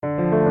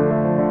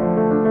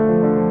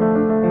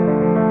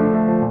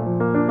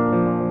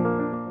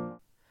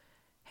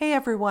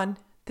everyone,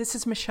 this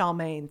is Michelle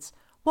Maines.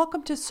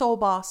 Welcome to Soul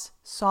Boss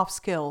Soft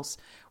Skills,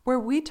 where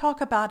we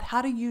talk about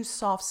how to use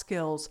soft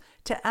skills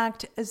to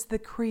act as the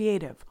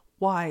creative,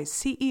 wise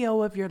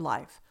CEO of your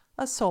life,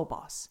 a soul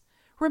boss.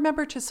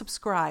 Remember to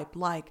subscribe,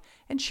 like,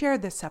 and share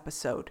this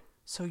episode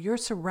so you're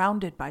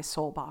surrounded by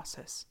soul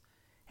bosses.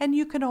 And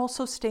you can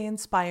also stay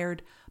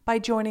inspired by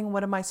joining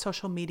one of my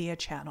social media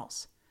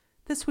channels.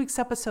 This week's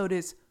episode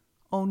is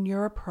Own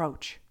Your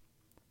Approach.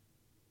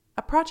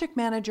 A project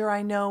manager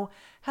I know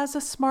has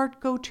a smart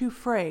go-to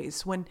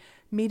phrase when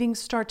meetings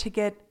start to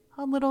get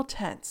a little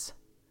tense.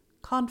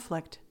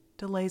 Conflict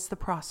delays the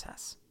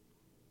process.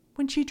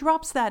 When she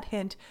drops that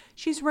hint,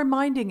 she's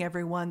reminding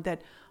everyone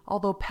that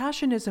although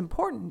passion is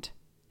important,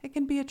 it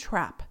can be a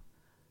trap.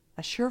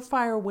 A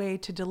surefire way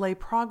to delay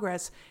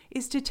progress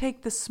is to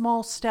take the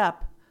small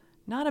step,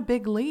 not a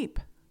big leap,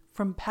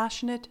 from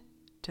passionate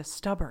to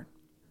stubborn.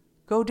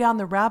 Go down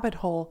the rabbit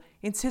hole,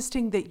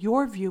 insisting that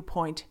your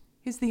viewpoint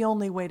is the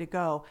only way to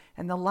go,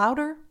 and the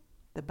louder,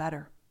 the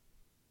better.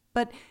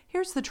 But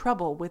here's the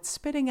trouble with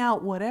spitting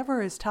out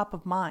whatever is top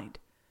of mind.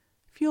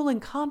 Fueling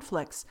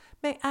conflicts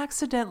may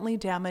accidentally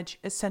damage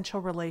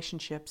essential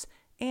relationships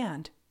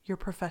and your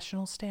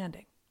professional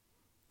standing.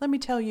 Let me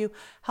tell you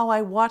how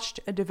I watched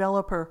a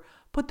developer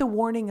put the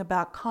warning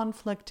about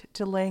conflict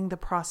delaying the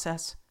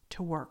process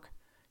to work.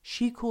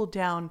 She cooled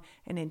down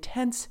an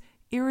intense,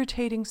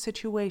 irritating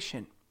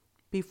situation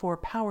before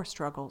power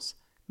struggles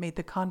made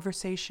the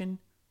conversation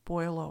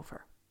boil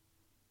over.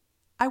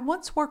 I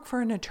once worked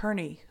for an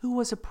attorney who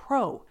was a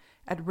pro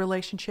at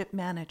relationship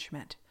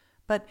management,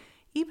 but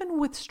even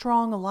with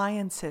strong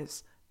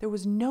alliances, there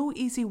was no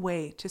easy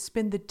way to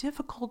spin the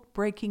difficult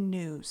breaking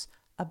news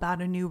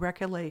about a new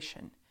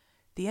regulation.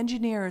 The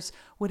engineers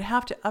would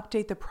have to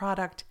update the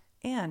product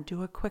and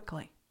do it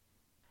quickly.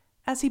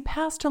 As he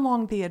passed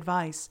along the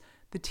advice,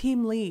 the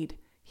team lead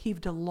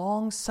heaved a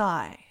long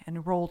sigh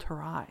and rolled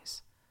her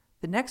eyes.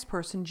 The next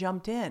person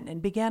jumped in and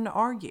began to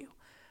argue.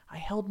 I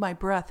held my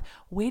breath,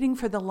 waiting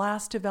for the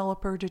last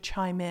developer to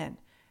chime in.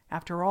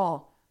 After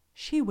all,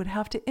 she would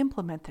have to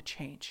implement the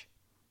change.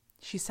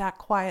 She sat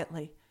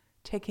quietly,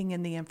 taking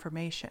in the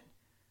information.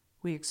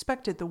 We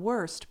expected the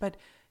worst, but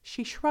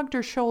she shrugged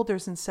her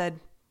shoulders and said,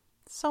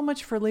 "So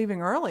much for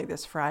leaving early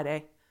this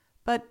Friday.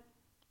 But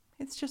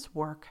it's just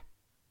work.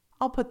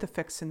 I'll put the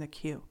fix in the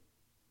queue."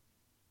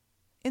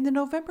 In the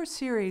November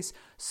series,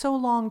 So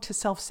Long to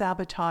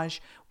Self-Sabotage,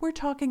 we're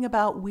talking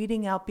about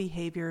weeding out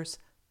behaviors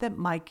that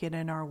might get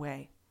in our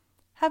way.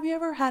 Have you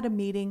ever had a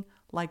meeting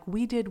like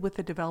we did with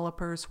the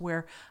developers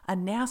where a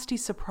nasty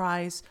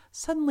surprise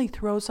suddenly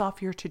throws off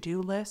your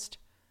to-do list?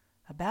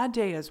 A bad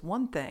day is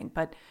one thing,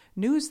 but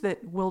news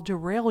that will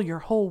derail your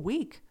whole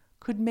week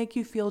could make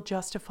you feel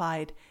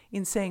justified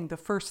in saying the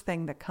first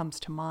thing that comes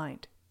to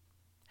mind.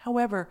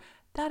 However,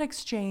 that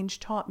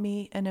exchange taught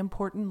me an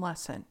important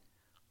lesson.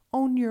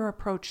 Own your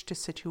approach to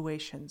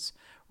situations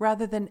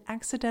rather than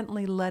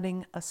accidentally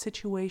letting a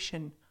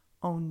situation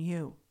own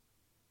you.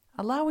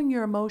 Allowing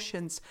your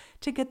emotions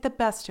to get the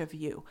best of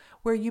you,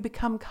 where you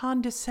become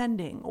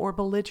condescending or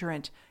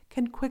belligerent,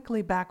 can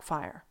quickly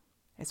backfire.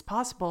 It's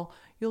possible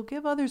you'll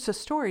give others a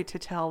story to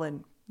tell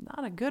and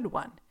not a good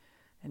one,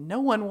 and no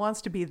one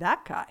wants to be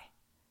that guy.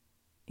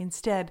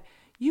 Instead,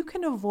 you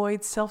can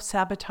avoid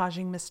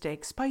self-sabotaging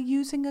mistakes by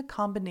using a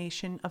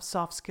combination of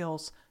soft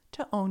skills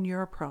to own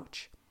your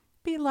approach.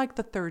 Be like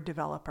the third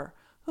developer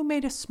who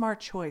made a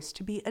smart choice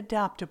to be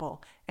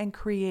adaptable and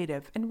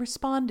creative and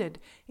responded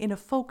in a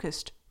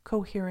focused,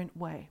 coherent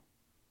way.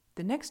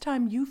 The next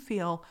time you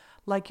feel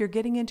like you're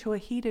getting into a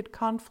heated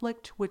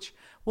conflict which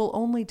will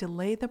only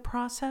delay the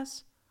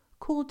process,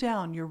 cool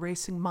down your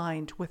racing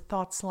mind with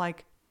thoughts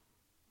like,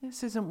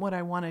 "This isn't what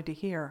I wanted to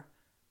hear,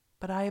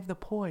 but I have the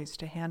poise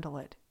to handle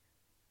it."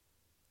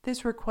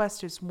 This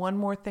request is one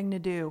more thing to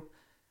do,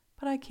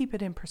 but I keep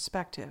it in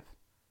perspective.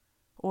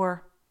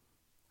 Or,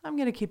 I'm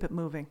going to keep it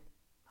moving.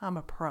 I'm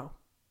a pro.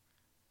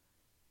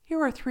 Here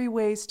are 3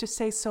 ways to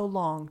say so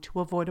long to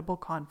avoidable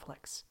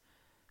conflicts.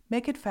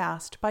 Make it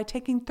fast by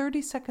taking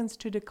 30 seconds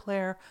to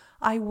declare,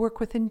 "I work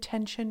with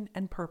intention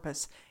and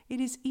purpose.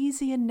 It is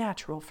easy and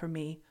natural for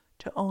me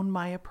to own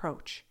my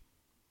approach."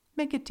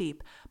 Make it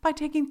deep by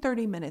taking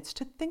 30 minutes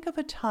to think of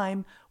a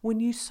time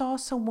when you saw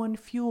someone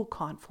fuel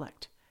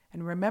conflict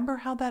and remember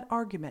how that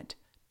argument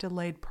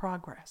delayed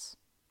progress.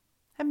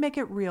 And make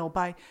it real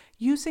by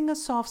using a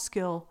soft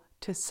skill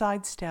to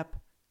sidestep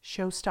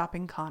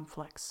show-stopping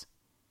conflicts.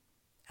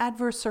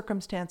 Adverse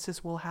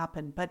circumstances will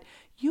happen, but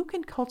you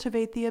can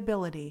cultivate the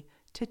ability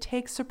to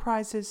take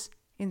surprises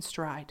in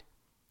stride.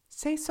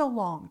 Say so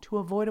long to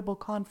avoidable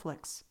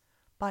conflicts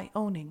by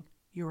owning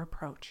your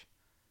approach.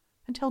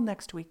 Until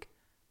next week,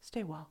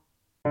 stay well.